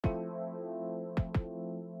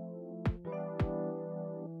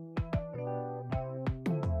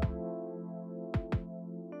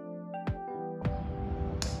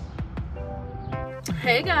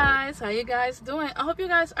Hey guys, how you guys doing? I hope you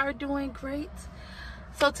guys are doing great.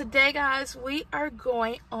 So today guys, we are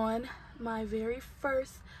going on my very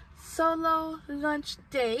first solo lunch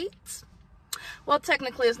date. Well,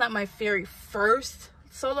 technically it's not my very first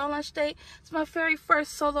solo lunch date. It's my very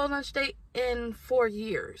first solo lunch date in 4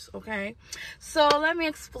 years, okay? So let me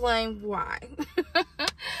explain why.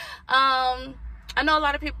 I know a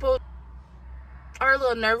lot of people are a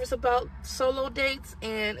little nervous about solo dates,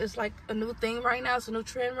 and it's like a new thing right now. It's a new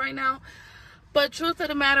trend right now. But truth of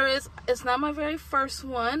the matter is, it's not my very first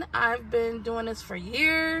one. I've been doing this for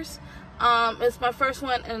years. It's my first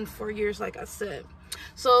one in 4 years, like I said.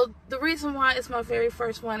 So the reason why it's my very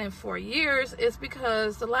first one in 4 years is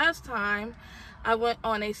because the last time I went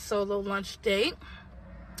on a solo lunch date,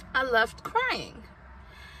 I left crying.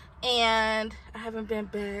 And I haven't been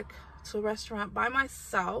back to a restaurant by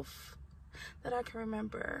myself that I can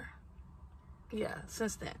remember,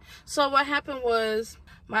 since then. So what happened was,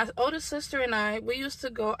 my older sister and I, we used to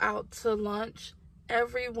go out to lunch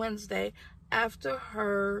every Wednesday after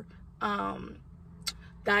her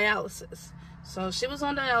dialysis. So she was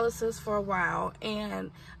on dialysis for a while, and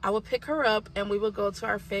I would pick her up and we would go to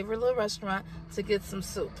our favorite little restaurant to get some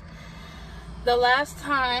soup. The last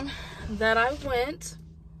time that I went,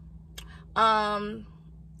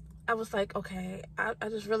 I was like, okay, I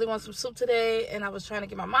just really want some soup today, and I was trying to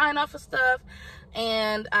get my mind off of stuff,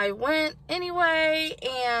 and I went anyway,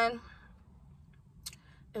 and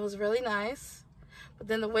it was really nice. But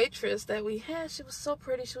then the waitress that we had, she was so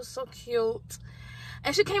pretty, she was so cute,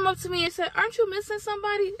 and she came up to me and said, "Aren't you missing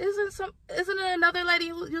somebody? Isn't it another lady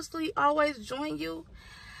who usually always join you?"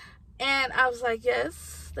 And I was like,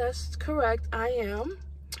 "Yes, that's correct, I am."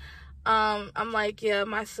 I'm like, yeah,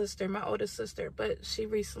 my sister, my older sister, but she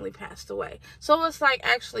recently passed away. So it was like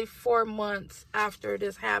actually 4 months after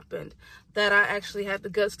this happened that I actually had the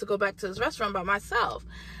guts to go back to this restaurant by myself,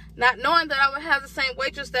 not knowing that I would have the same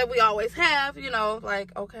waitress that we always have, you know,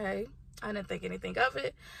 like, okay, I didn't think anything of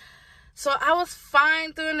it. So I was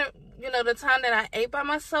fine during the, the time that I ate by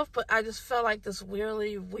myself, but I just felt like this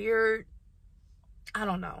really weird, I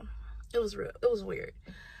don't know. It was weird.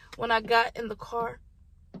 When I got in the car,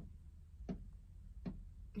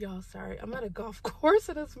 y'all, sorry, I'm at a golf course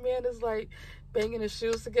and this man is like banging his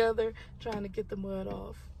shoes together trying to get the mud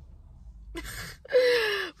off.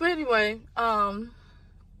 But anyway,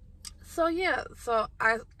 so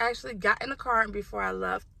I actually got in the car, and before I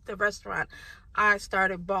left the restaurant, I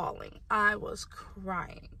started bawling. I was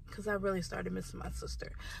crying because I really started missing my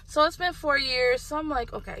sister. So it's been 4 years, so I'm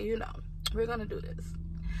like, okay, we're gonna do this.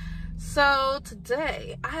 So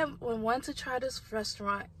today I have wanted to try this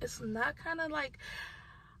restaurant. It's not kind of like,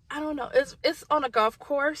 I don't know, it's on a golf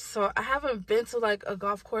course, so I haven't been to like a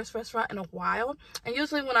golf course restaurant in a while, and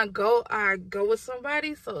usually when I go with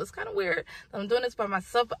somebody, so it's kind of weird that I'm doing this by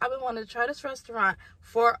myself, but I've been wanting to try this restaurant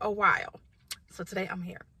for a while. So today I'm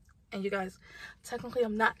here, and you guys, technically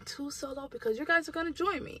I'm not too solo because you guys are gonna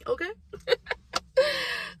join me, okay?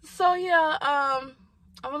 So yeah, I'm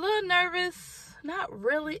a little nervous. Not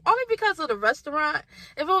really, only because of the restaurant.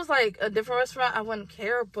 If it was like a different restaurant, I wouldn't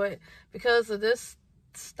care, but because of this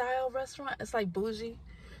style restaurant, it's like bougie,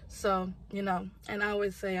 so and I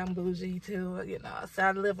always say I'm bougie too, so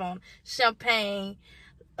I live on champagne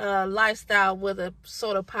lifestyle with a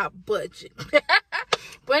soda pop budget.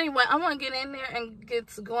 But anyway, I'm gonna get in there and get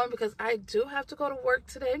to going because I do have to go to work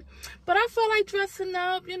today, but I feel like dressing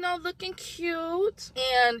up, looking cute.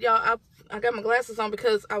 And y'all, I got my glasses on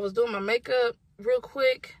because I was doing my makeup real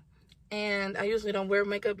quick, and I usually don't wear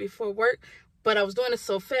makeup before work, but I was doing it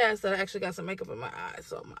so fast that I actually got some makeup in my eyes,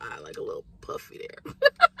 so my eye like a little puffy there.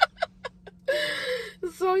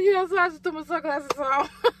 So yeah, so I just threw my sunglasses on.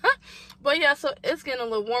 But yeah, so it's getting a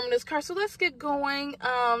little warm in this car, so let's get going.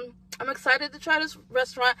 I'm excited to try this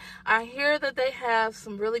restaurant. I hear that they have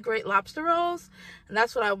some really great lobster rolls, and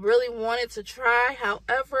that's what I really wanted to try.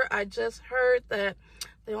 However, I just heard that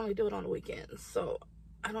they only do it on the weekends, so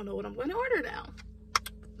I don't know what I'm going to order now.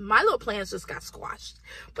 My little plans just got squashed.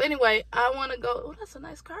 But anyway, I want to go. Oh, that's a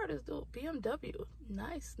nice car. This dude, BMW.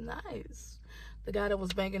 Nice. The guy that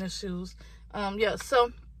was banging his shoes. Yeah,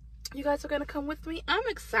 so you guys are going to come with me. I'm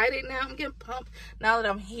excited now. I'm getting pumped now that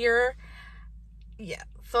I'm here. Yeah,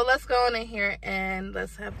 so let's go in here and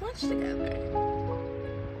let's have lunch together.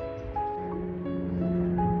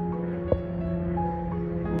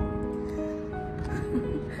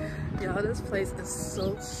 Y'all, this place is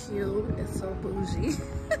so cute. It's so bougie.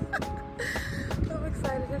 I'm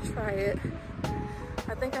excited to try it.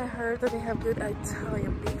 I think I heard that they have good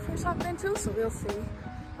Italian beef or something too, so we'll see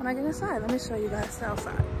when I get inside. Let me show you guys the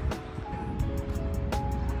outside.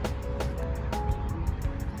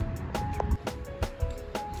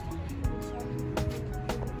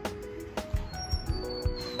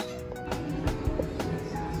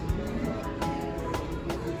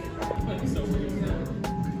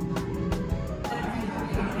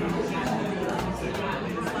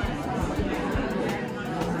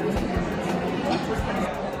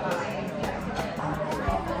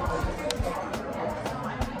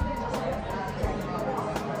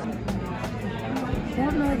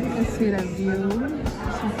 Let's see that view.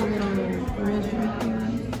 It's like a little bridge right here.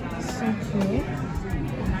 So cute.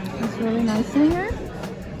 It's really nice in here.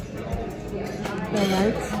 The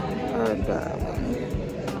lights are good.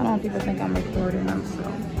 I don't want people to think I'm recording them, so.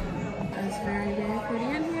 It's very, very pretty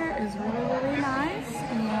in here. It's really, really nice.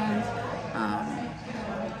 And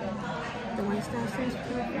the waist staff stays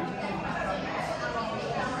perfect.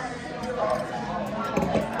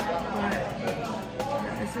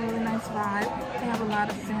 It's a really nice vibe. They have a lot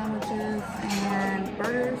of sandwiches and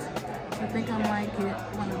burgers. So I think I might get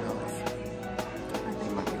one of those. I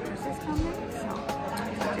think my waitress is coming, so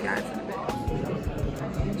I'll talk to you guys in a bit.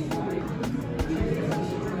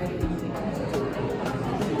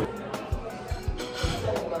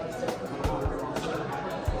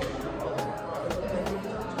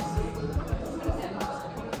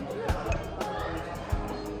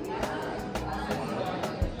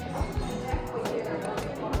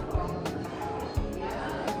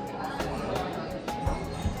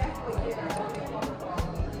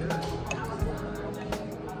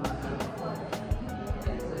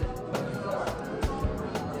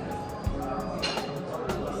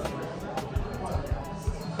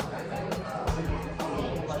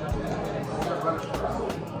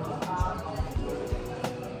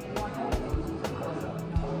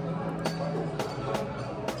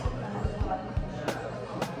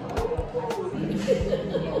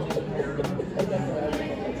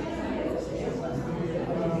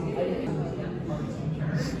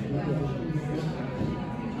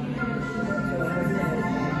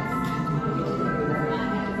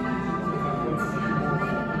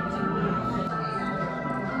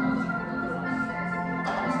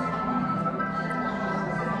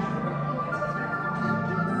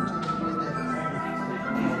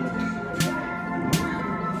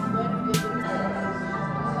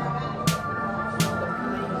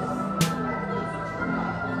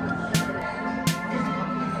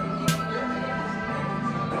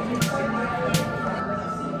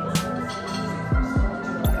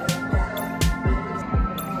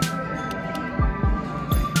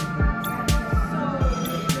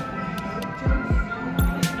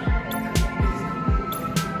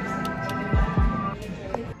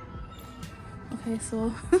 Okay,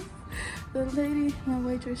 so the lady, my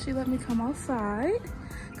waitress, she let me come outside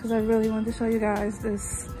because I really wanted to show you guys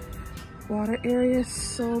this water area. Is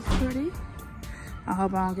so pretty. I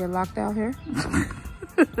hope I don't get locked out here.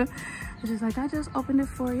 She's like, I just opened it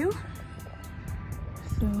for you.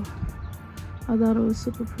 So I thought it was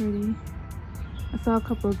super pretty. I saw a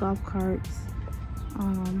couple of golf carts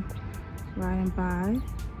riding by.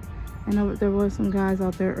 I know there were some guys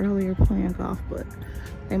out there earlier playing golf, but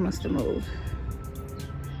they must have moved.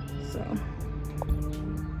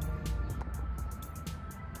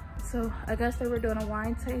 So I guess they were doing a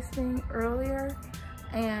wine tasting earlier,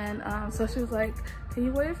 and so she was like, can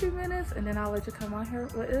you wait a few minutes and then I'll let you come on here.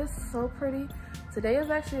 But it's so pretty. Today is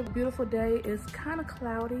actually a beautiful day. It's kind of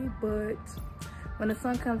cloudy, but when the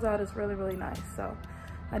sun comes out, it's really, really nice. So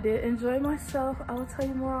I did enjoy myself. I will tell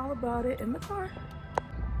you more all about it in the car.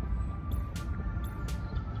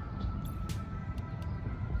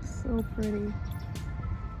 So pretty.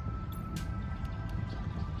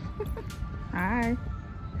 Hi.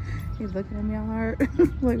 He's looking at me all hard.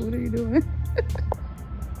 Like, what are you doing?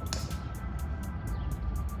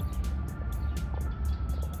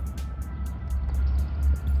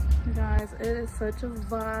 Guys, it is such a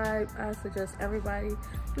vibe. I suggest everybody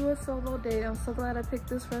do a solo date. I'm so glad I picked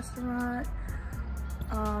this restaurant.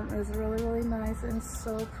 It's really, really nice and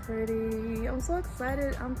so pretty. I'm so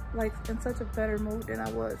excited. I'm like in such a better mood than I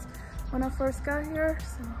was when I first got here.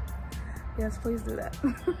 So yes, please do that.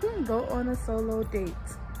 Go on a solo date.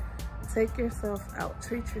 Take yourself out.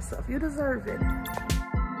 Treat yourself. You deserve it.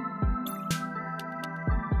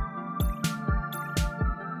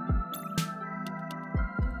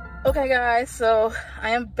 Okay guys, so I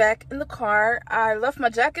am back in the car. I left my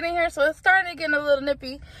jacket in here, so it's starting to get a little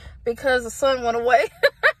nippy because the sun went away.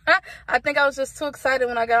 I think I was just too excited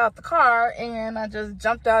when I got out the car and I just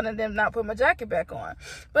jumped out and then not put my jacket back on.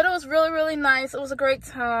 But it was really, really nice. It was a great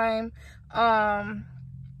time.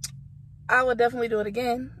 I would definitely do it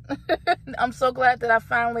again. I'm so glad that I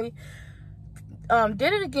finally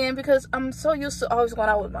did it again because I'm so used to always going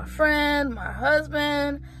out with my friend, my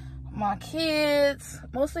husband, my kids,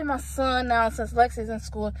 mostly my son now since Lexi's in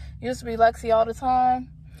school. It used to be Lexi all the time,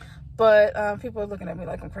 but people are looking at me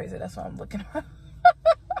like I'm crazy. That's why I'm looking around.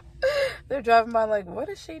 They're driving by like, what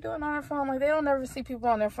is she doing on her phone? Like, they don't ever see people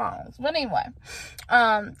on their phones. But anyway,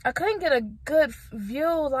 I couldn't get a good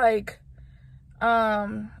view. Like, I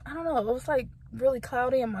don't know. It was like really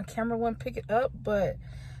cloudy and my camera wouldn't pick it up. But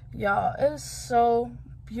y'all, it is so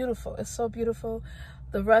beautiful. It's so beautiful.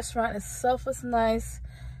 The restaurant itself was nice.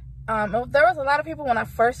 There was a lot of people when I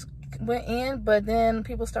first went in, but then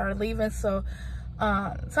people started leaving. So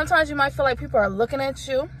sometimes you might feel like people are looking at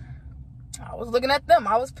you. I was looking at them.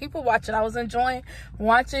 I was people watching. I was enjoying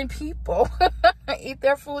watching people eat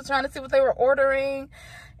their food, trying to see what they were ordering.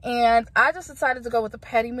 And I just decided to go with the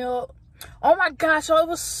patty melt. Oh my gosh, it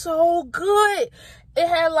was so good. It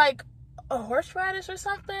had like a horseradish or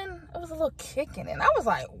something. It was a little kick in it. And I was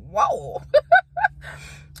like, whoa.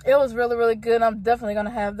 It was really, really good. I'm definitely going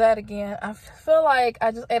to have that again. I feel like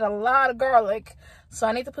I just ate a lot of garlic. So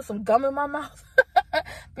I need to put some gum in my mouth.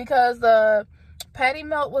 Because the patty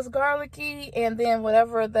melt was garlicky. And then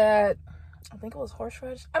whatever that, I think it was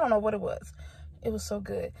horseradish. I don't know what it was. It was so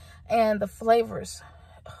good. And the flavors,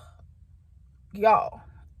 y'all,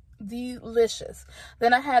 delicious.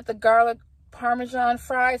 Then I had the garlic Parmesan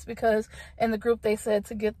fries because in the group they said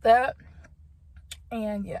to get that.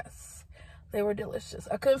 And yes, they were delicious.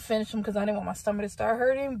 I couldn't finish them because I didn't want my stomach to start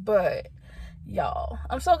hurting. But y'all,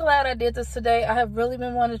 I'm so glad I did this today. I have really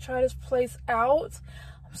been wanting to try this place out.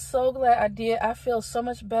 I'm so glad I did. I feel so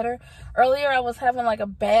much better. Earlier I was having like a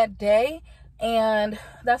bad day, and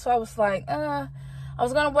that's why I was like, I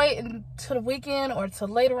was gonna wait until the weekend or till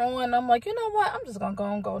later on. I'm like, you know what? I'm just gonna go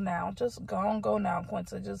and go now. Just go and go now,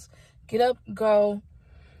 Quinta. Just get up, go.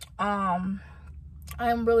 I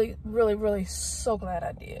am really, really, really so glad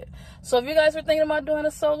I did. So if you guys are thinking about doing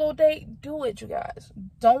a solo date, do it, you guys.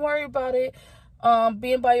 Don't worry about it.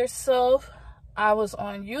 Being by yourself. I was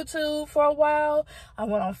on YouTube for a while. I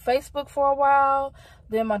went on Facebook for a while.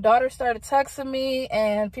 Then my daughter started texting me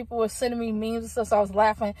and people were sending me memes and stuff. So I was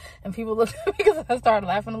laughing and people looked at me because I started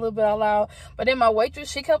laughing a little bit out loud. But then my waitress,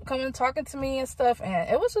 she kept coming and talking to me and stuff. And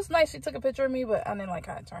it was just nice. She took a picture of me, but I didn't like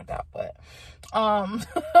how it turned out. But,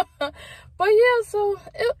 but yeah, so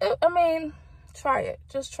I mean, try it.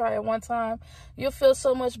 Just try it one time. You'll feel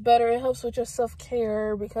so much better. It helps with your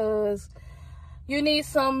self-care because you need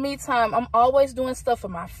some me time. I'm always doing stuff for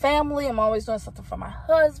my family. I'm always doing something for my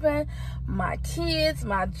husband, my kids,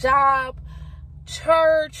 my job,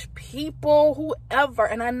 church, people, whoever.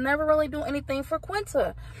 And I never really do anything for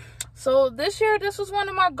Quinta. So this year, this was one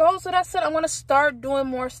of my goals that I said I'm going to start doing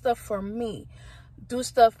more stuff for me. Do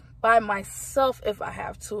stuff by myself if I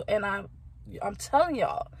have to. And I'm telling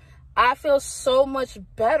y'all, I feel so much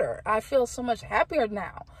better. I feel so much happier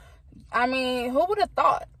now. I mean, who would have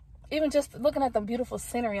thought? Even just looking at the beautiful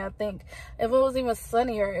scenery, I think if it was even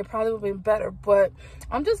sunnier, it probably would have been better. But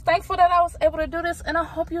I'm just thankful that I was able to do this, and I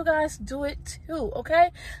hope you guys do it too,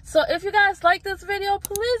 okay? So if you guys like this video,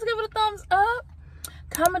 please give it a thumbs up.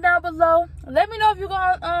 Comment down below. Let me know if you're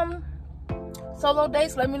going solo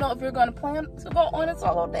dates. Let me know if you're going to plan to go on a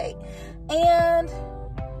solo date. And,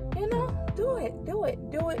 you know, do it, do it,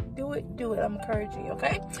 do it, do it, do it. I'm encouraging you,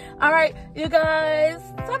 okay? All right, you guys.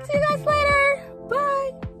 Talk to you guys later.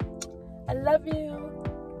 Bye. I love you.